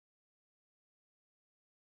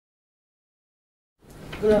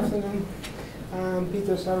Good afternoon. I'm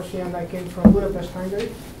Péter Sárosi and I came from Budapest,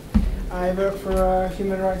 Hungary. I work for a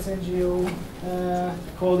human rights NGO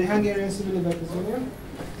called the Hungarian Civil Liberties Union.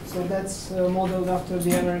 So that's modeled after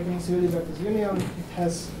the American Civil Liberties Union. It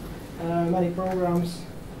has many programs,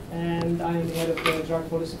 and I am the head of the drug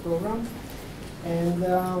policy program. And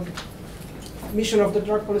the mission of the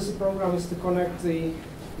drug policy program is to connect the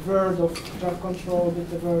world of drug control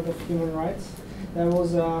with the world of human rights. There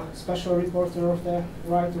was a special reporter of the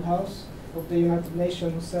Right to Health of the United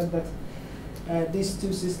Nations who said that these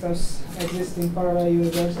two systems exist in parallel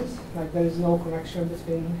universes, like there is no connection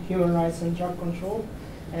between human rights and drug control.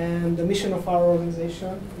 And the mission of our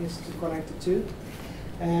organization is to connect the two.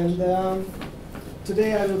 And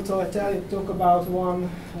today I will talk about one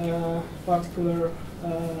particular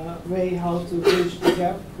way how to bridge the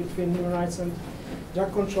gap between human rights and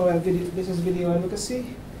drug control, and this is video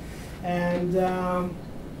advocacy. And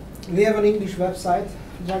we have an English website,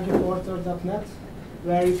 drugreporter.net,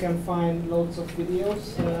 where you can find loads of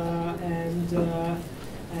videos,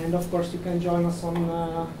 and of course you can join us on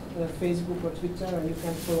Facebook or Twitter, and you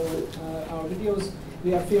can follow our videos.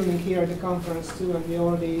 We are filming here at the conference too, and we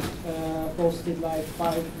already posted like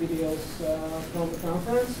 5 videos from the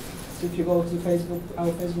conference. So if you go to Facebook,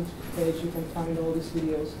 our Facebook page, you can find all these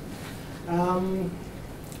videos.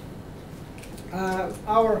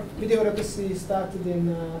 Our video advocacy started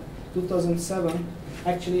in 2007,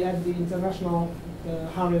 actually at the International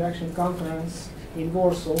Harm Reduction Conference in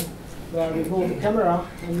Warsaw, where we brought the camera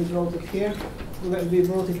and we brought it here. We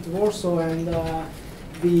brought it to Warsaw, and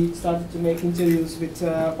we started to make interviews with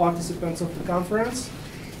participants of the conference.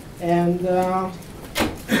 And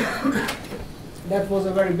that was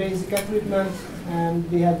a very basic equipment, and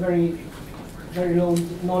we had very low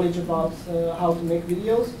knowledge about how to make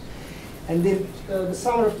videos. And in the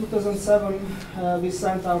summer of 2007, we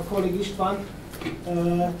sent our colleague István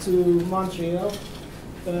to Montreal,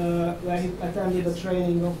 where he attended a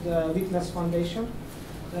training of the Witness Foundation.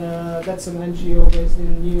 That's an NGO based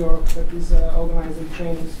in New York that is organizing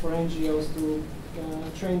trainings for NGOs to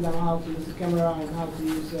train them how to use the camera and how to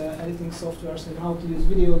use editing softwares and how to use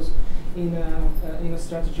videos in a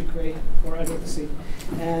strategic way for advocacy.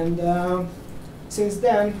 And since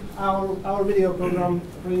then, our video program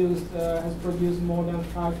has produced more than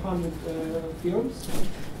 500 films,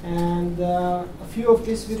 and a few of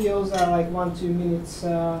these videos are like 1-2 minutes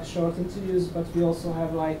short interviews, but we also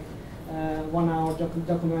have like 1-hour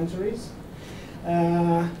documentaries,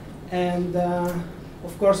 and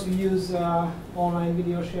of course we use online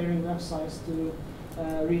video sharing websites to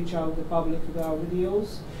reach out the public with our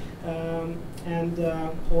videos, and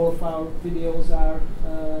all of our videos are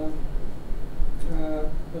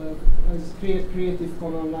Creative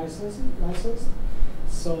Commons licensed,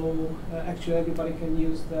 so actually everybody can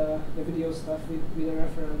use the video stuff with a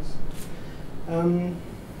reference.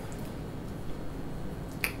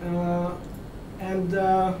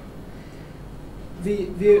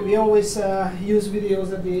 We always use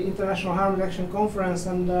videos at the International Harm Reduction Conference,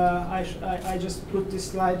 and I just put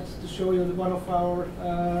this slide to show you one of our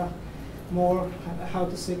more, how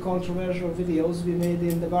to say, controversial videos we made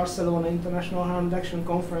in the Barcelona International Harm Reduction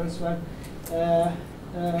Conference, where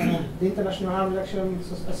the International Harm Reduction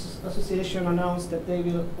Association announced that they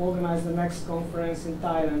will organize the next conference in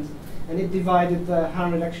Thailand, and it divided the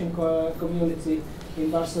harm reduction community in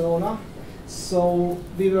Barcelona. So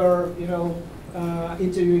we were,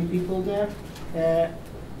 interviewing people there,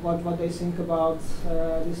 what they think about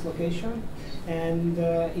this location. And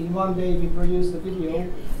in one day we produced the video,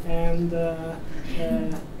 and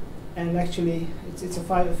actually it's a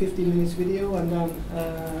 15 minutes video, and then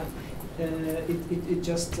it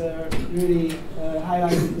just really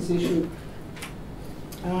highlighted this issue.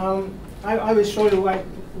 I will show you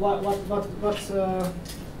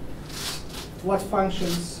what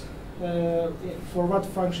functions, for what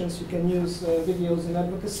functions you can use videos in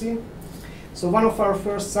advocacy. So one of our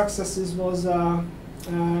first successes was the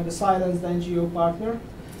Silenced NGO Partner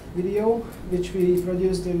video, which we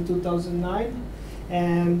produced in 2009.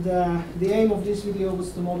 And the aim of this video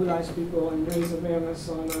was to mobilize people and raise awareness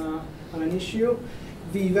on an issue.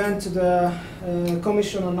 We went to the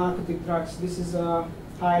Commission on Narcotic Drugs. This is a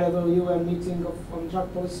high-level UN meeting on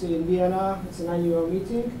drug policy in Vienna. It's an annual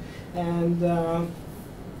meeting. And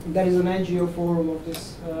there is an NGO forum of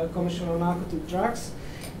this Commission on Narcotic Drugs.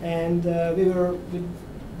 And we were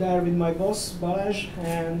there with my boss, Balázs,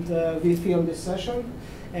 and we filmed this session.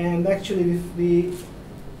 And actually, we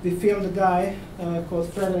filmed a guy called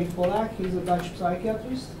Frederick Polák. He's a Dutch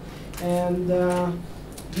psychiatrist. And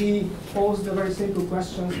he posed a very simple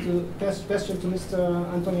question to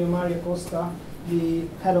Mr. Antonio Maria Costa, the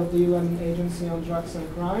head of the UN Agency on Drugs and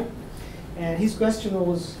Crime. And his question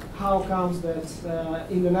was, how comes that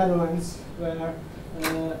in the Netherlands, where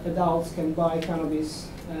adults can buy cannabis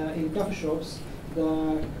in coffee shops,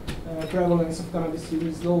 the prevalence of cannabis use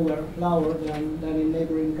is lower than in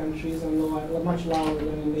neighboring countries and much lower than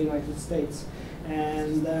in the United States.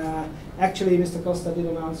 And actually, Mr. Costa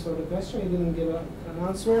didn't answer the question. He didn't give an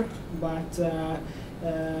answer, but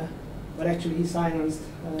actually he silenced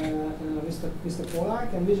Mr.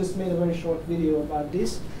 Polak, and we just made a very short video about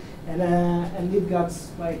this, and it got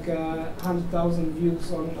like 100,000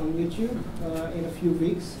 views on YouTube in a few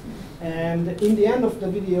weeks. And in the end of the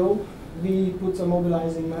video, we put a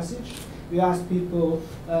mobilizing message. We asked people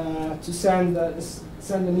to send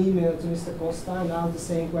an email to Mr. Costa and ask the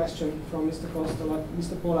same question from Mr. Costa, what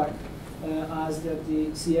Mr. Polak asked at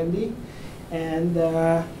the CND. And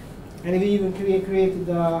we even created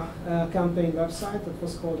a campaign website that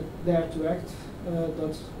was called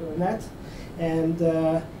daretoact.net. And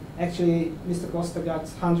actually, Mr. Costa got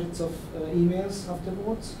hundreds of emails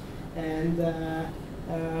afterwards. And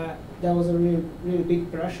there was a really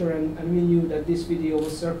big pressure, and we knew that this video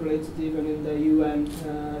was circulated even in the UN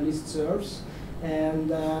listservs.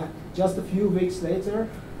 And just a few weeks later,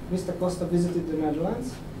 Mr. Costa visited the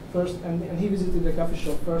Netherlands first, and he visited the coffee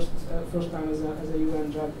shop first time as a UN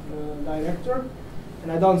drug director.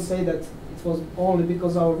 And I don't say that it was only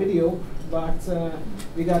because of our video, but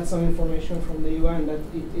we got some information from the UN that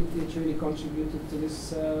it really contributed to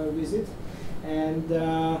this visit. And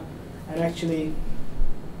actually,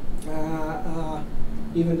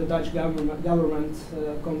 even the Dutch government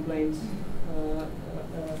complained.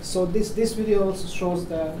 So this video also shows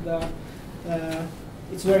that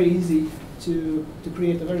it's very easy to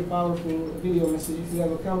create a very powerful video message if you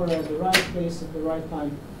have a camera at the right place at the right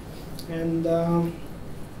time. And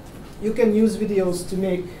you can use videos to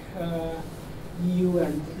make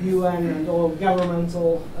UN and all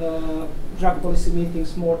governmental drug policy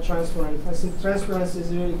meetings more transparent. I think transparency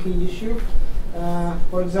is a really key issue.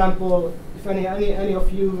 For example, if any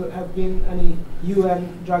of you have been any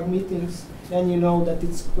UN drug meetings, then you know that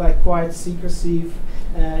it's like quite secretive.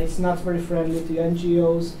 It's not very friendly to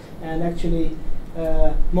NGOs, and actually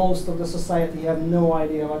most of the society have no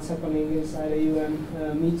idea what's happening inside a UN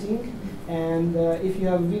meeting. And if you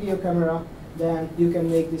have a video camera, then you can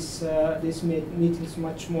make these meetings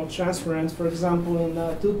much more transparent. For example, in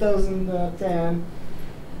 2010,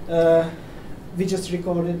 we just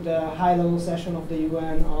recorded a high-level session of the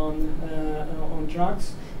UN on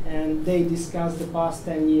drugs, and they discussed the past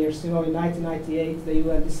 10 years. You know, in 1998, the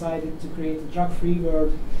UN decided to create a drug-free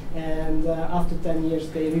world, and after 10 years,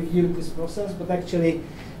 they reviewed this process. But actually,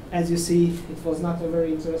 as you see, it was not a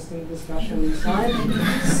very interesting discussion inside.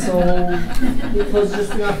 So it was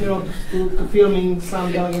just enough, you know, to filming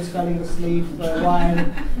some delegates falling asleep while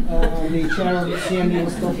the chair of the CND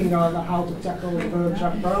was talking about how to tackle the world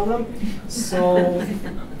drug problem. So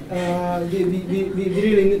we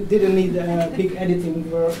really didn't need big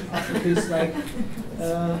editing work after this. Like,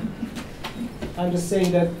 I'm just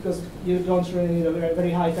saying that because you don't really need a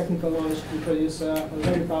very high technical knowledge to produce a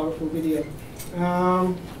very powerful video.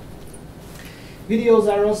 Videos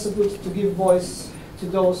are also good to give voice to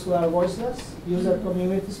those who are voiceless, user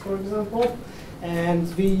communities, for example.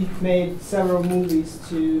 And we made several movies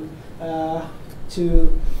to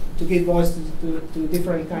give voice to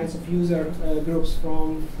different kinds of user groups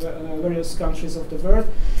from various countries of the world.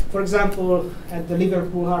 For example, at the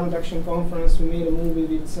Liverpool Harm Reduction Conference, we made a movie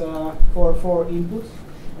with for input,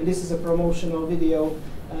 and this is a promotional video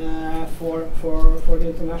for the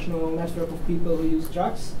international network of people who use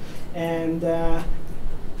drugs. And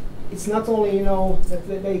it's not only, you know, that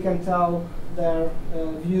they can tell their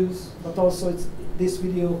views, but also these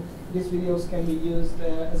videos can be used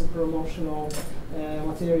as a promotional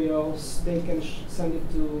materials. They can send it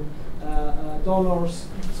to donors,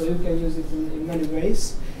 so you can use it in many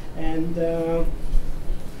ways. And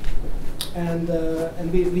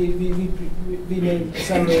we made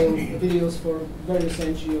several videos for various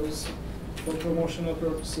NGOs for promotional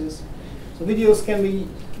purposes. So videos can be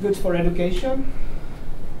good for education.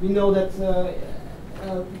 We know that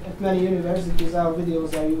at many universities our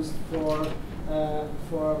videos are used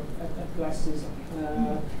for classes.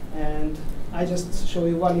 And I just show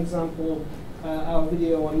you one example, our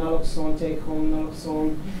video on naloxone, take home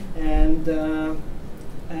naloxone, and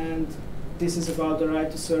this is about the right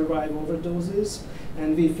to survive overdoses.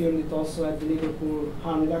 And we filmed it also at the Liverpool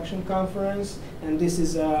Harm Reduction Conference. And this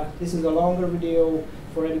is a longer video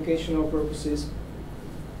for educational purposes.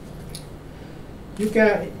 You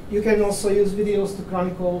can also use videos to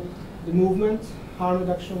chronicle the movement, harm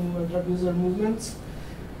reduction drug user movements,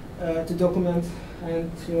 to document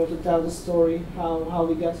and to tell the story how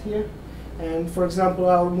we got here. And for example,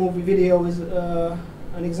 our movie video is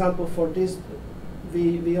an example for this.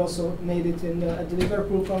 We also made it at the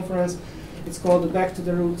Liverpool conference. It's called Back to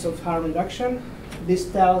the Roots of Harm Reduction.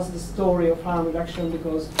 This tells the story of harm reduction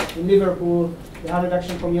because in Liverpool, the harm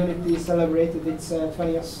reduction community celebrated its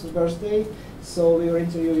 20th birthday. So we were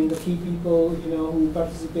interviewing the key people who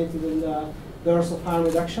participated in the birth of harm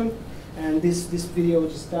reduction. And this video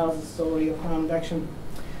just tells the story of harm reduction.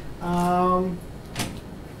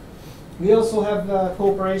 We also have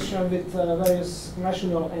cooperation with various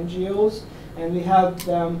national NGOs, and we help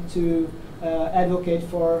them to advocate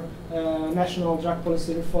for national drug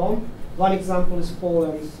policy reform. One example is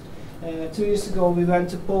Poland. 2 years ago, we went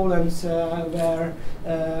to Poland where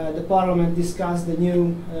the parliament discussed the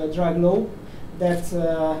new drug law that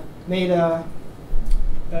made a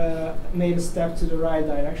step to the right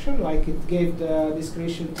direction. Like it gave the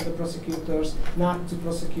discretion to the prosecutors not to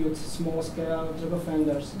prosecute small-scale drug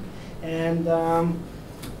offenders. And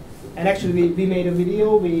actually, we made a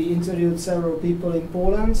video. We interviewed several people in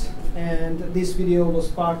Poland, and this video was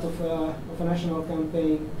part of a national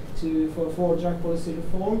campaign for drug policy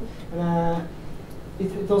reform. And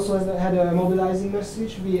it also had a mobilizing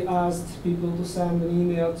message. We asked people to send an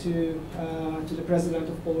email to the president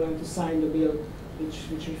of Poland to sign the bill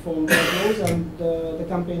which reformed drug laws, and the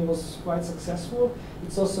campaign was quite successful.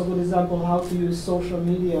 It's also a good example of how to use social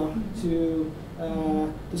media to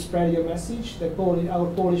spread your message. Our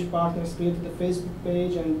Polish partners created a Facebook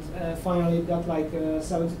page, and finally it got like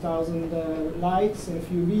 70,000 likes in a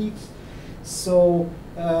few weeks. So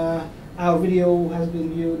our video has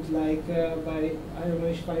been viewed like by, I don't know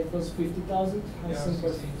if it was 50,000, I think it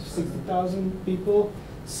was 60,000 people.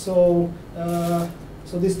 So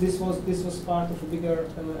this was part of a bigger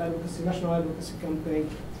national advocacy campaign.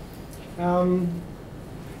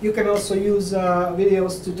 You can also use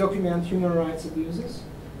videos to document human rights abuses.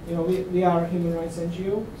 We are a human rights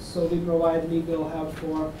NGO, so we provide legal help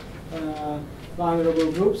for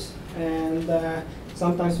vulnerable groups, and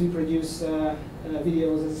sometimes we produce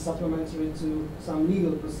videos as a supplementary to some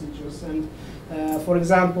legal procedures. And for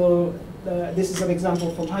example, this is an example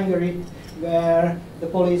from Hungary, where the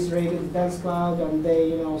police raided the dance club and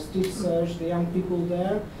they street searched the young people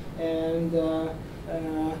there, and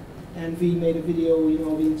we made a video. We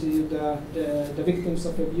interviewed the victims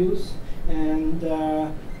of abuse, and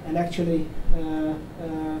actually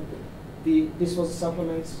this was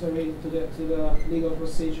supplementary to the legal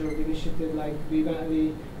procedure initiative. Like we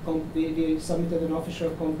submitted an official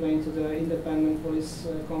complaint to the Independent Police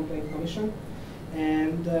Complaint Commission,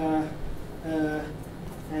 and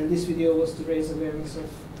this video was to raise awareness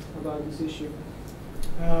about this issue.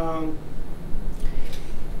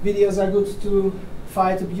 Videos are good to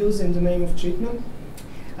fight abuse in the name of treatment.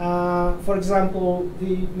 For example,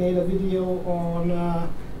 we made a video on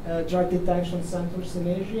drug detention centers in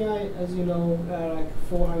Asia. As you know, there are like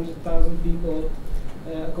 400,000 people,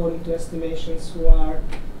 according to estimations, who are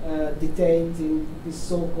detained in these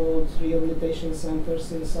so-called rehabilitation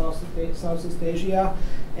centers in Southeast Asia.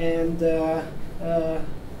 And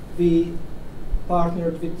we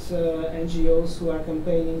partnered with NGOs who are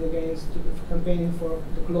campaigning for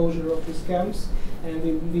the closure of these camps, and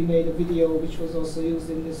we made a video which was also used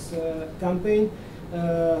in this campaign.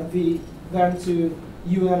 We went to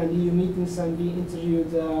UN and EU meetings, and we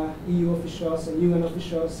interviewed EU officials and UN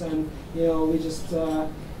officials, and we just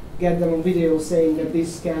get them on video saying that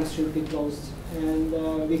these camps should be closed, and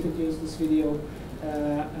we could use this video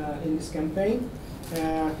in this campaign.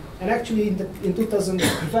 And actually, in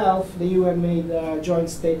 2012, the UN made a joint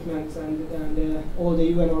statement, and all the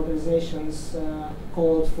UN organizations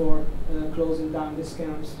called for closing down these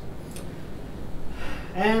camps.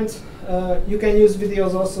 And you can use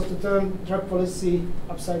videos also to turn drug policy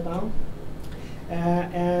upside down.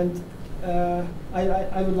 I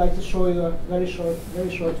would like to show you a very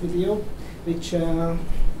short video, which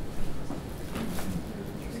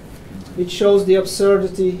shows the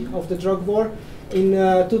absurdity of the drug war. In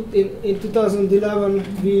 2011,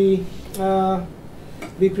 we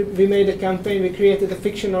made a campaign. We created a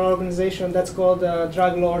fictional organization that's called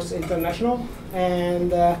Drug Lords International,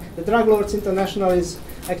 and the Drug Lords International is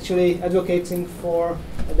actually advocating for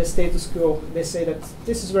the status quo. They say that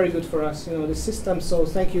this is very good for us, the system. So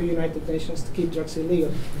thank you, United Nations, to keep drugs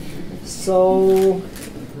illegal. So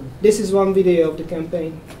this is one video of the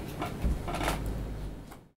campaign.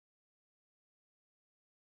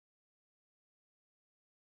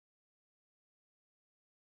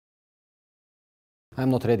 I'm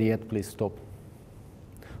not ready yet, please stop.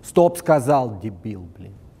 Стоп, сказал, дебил,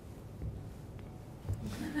 блин.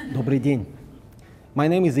 Добрый день. My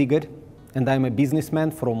name is Igor, and I'm a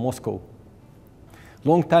businessman from Moscow.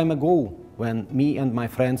 Long time ago, when me and my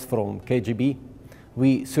friends from KGB,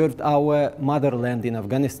 we served our motherland in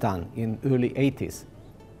Afghanistan in early 80s.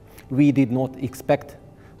 We did not expect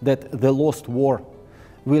that the lost war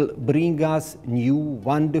will bring us new,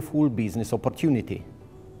 wonderful business opportunity,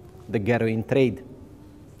 the heroin trade.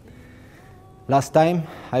 Last time,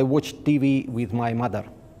 I watched TV with my mother,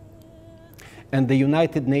 and the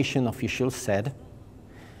United Nations officials said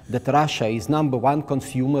that Russia is #1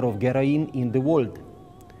 consumer of heroin in the world,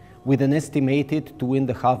 with an estimated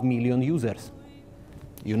 2.5 million users.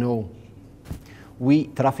 You know, we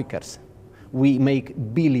traffickers, we make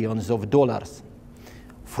billions of dollars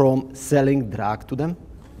from selling drug to them.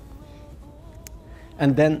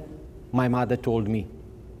 And then my mother told me,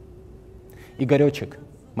 Igorechek,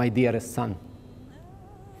 my dearest son,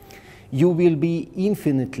 you will be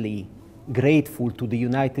infinitely grateful to the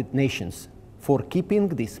United Nations for keeping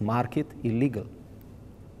this market illegal.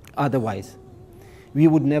 Otherwise, we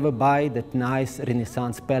would never buy that nice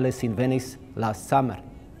Renaissance palace in Venice last summer.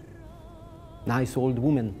 Nice old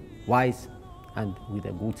woman, wise, and with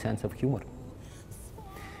a good sense of humor.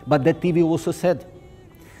 But that TV also said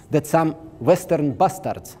that some Western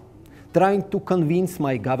bastards trying to convince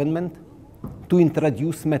my government to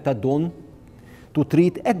introduce methadone to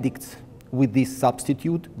treat addicts with this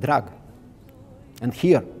substitute drug. And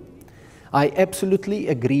here, I absolutely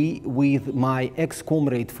agree with my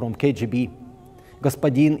ex-comrade from KGB,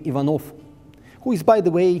 Господин Ivanov, who is, by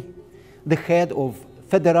the way, the head of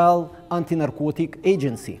Federal Anti-Narcotic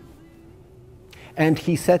Agency. And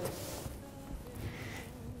he said,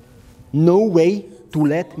 no way to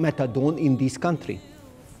let methadone in this country.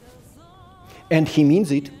 And he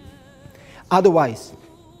means it. Otherwise,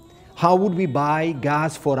 how would we buy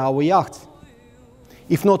gas for our yachts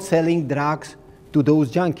if not selling drugs to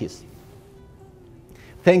those junkies?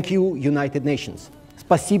 Thank you, United Nations.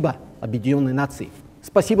 Спасибо, Объединенные Нации.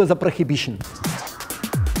 Спасибо за prohibition.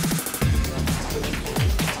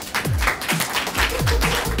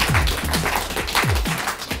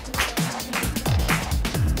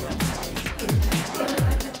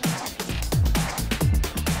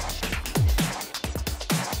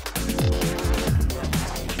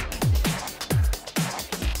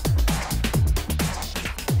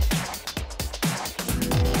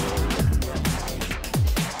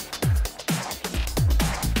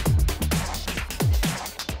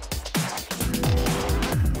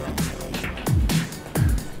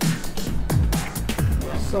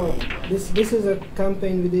 So this is a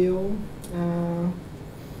campaign video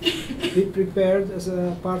we prepared as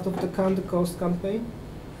a part of the Can the Coast campaign.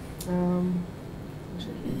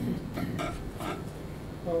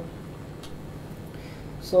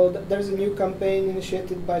 So there's a new campaign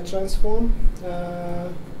initiated by Transform,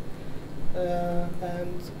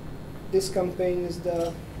 and this campaign is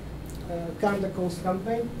the Can the Coast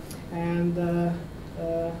campaign, and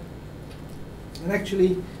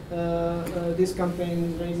actually this campaign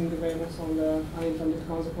is raising awareness on the unintended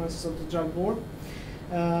consequences of the drug war.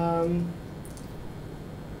 And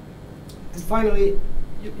finally,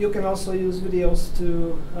 you can also use videos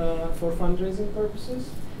to for fundraising purposes.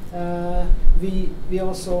 We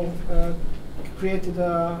also created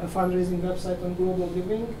a fundraising website on Global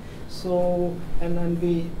Giving. So and then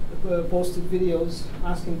we posted videos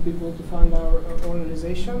asking people to fund our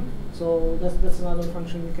organization. So that's another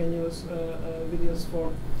function you can use videos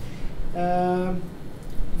for.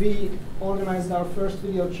 We organized our first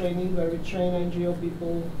video training where we train NGO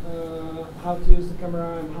people how to use the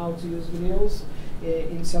camera and how to use videos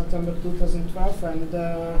in September 2012, and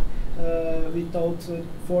we taught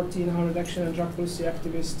 1,400 action and drug policy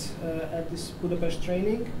activists at this Budapest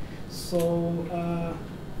training. So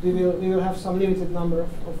we will have some limited number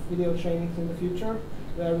of video trainings in the future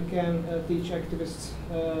where we can teach activists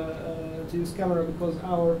to use camera, because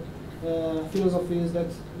our philosophy is that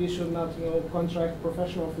we should not, contract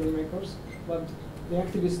professional filmmakers, but the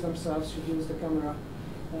activists themselves should use the camera,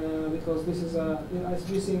 because this is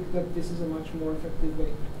we think that this is a much more effective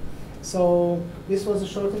way. So this was a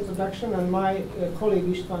short introduction, and my colleague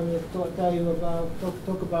István will tell you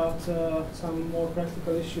talk about some more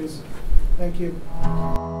practical issues. Thank you.